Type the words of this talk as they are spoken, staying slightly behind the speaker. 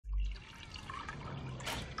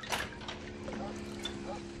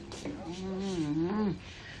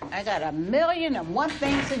I got 1,000,001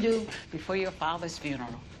 things to do before your father's funeral.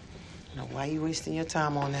 Now, why are you wasting your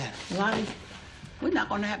time on that? Lottie, we're not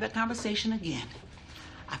going to have that conversation again.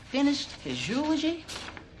 I finished his eulogy,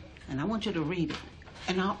 and I want you to read it.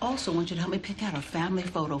 And I also want you to help me pick out a family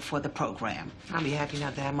photo for the program. I'll be happy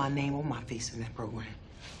not to have my name or my face in that program.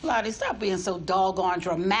 Lottie, stop being so doggone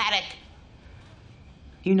dramatic.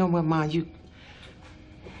 You know what, Ma? You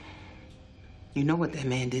know what that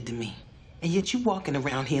man did to me. And yet you walking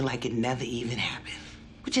around here like it never even happened.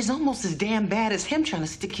 Which is almost as damn bad as him trying to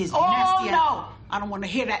stick his nasty... Oh, no! I don't want to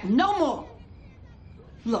hear that no more.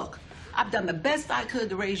 Look, I've done the best I could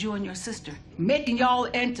to raise you and your sister, making y'all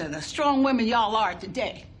into the strong women y'all are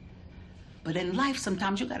today. But in life,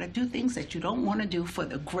 sometimes you gotta do things that you don't want to do for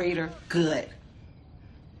the greater good.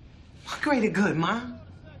 What greater good, Ma?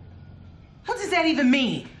 What does that even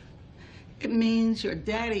mean? It means your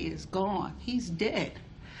daddy is gone. He's dead.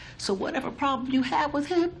 So whatever problem you have with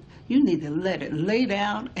him, you need to let it lay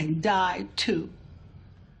down and die too.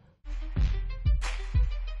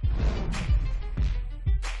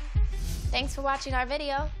 Thanks for watching our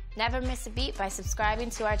video. Never miss a beat by subscribing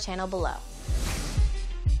to our channel below.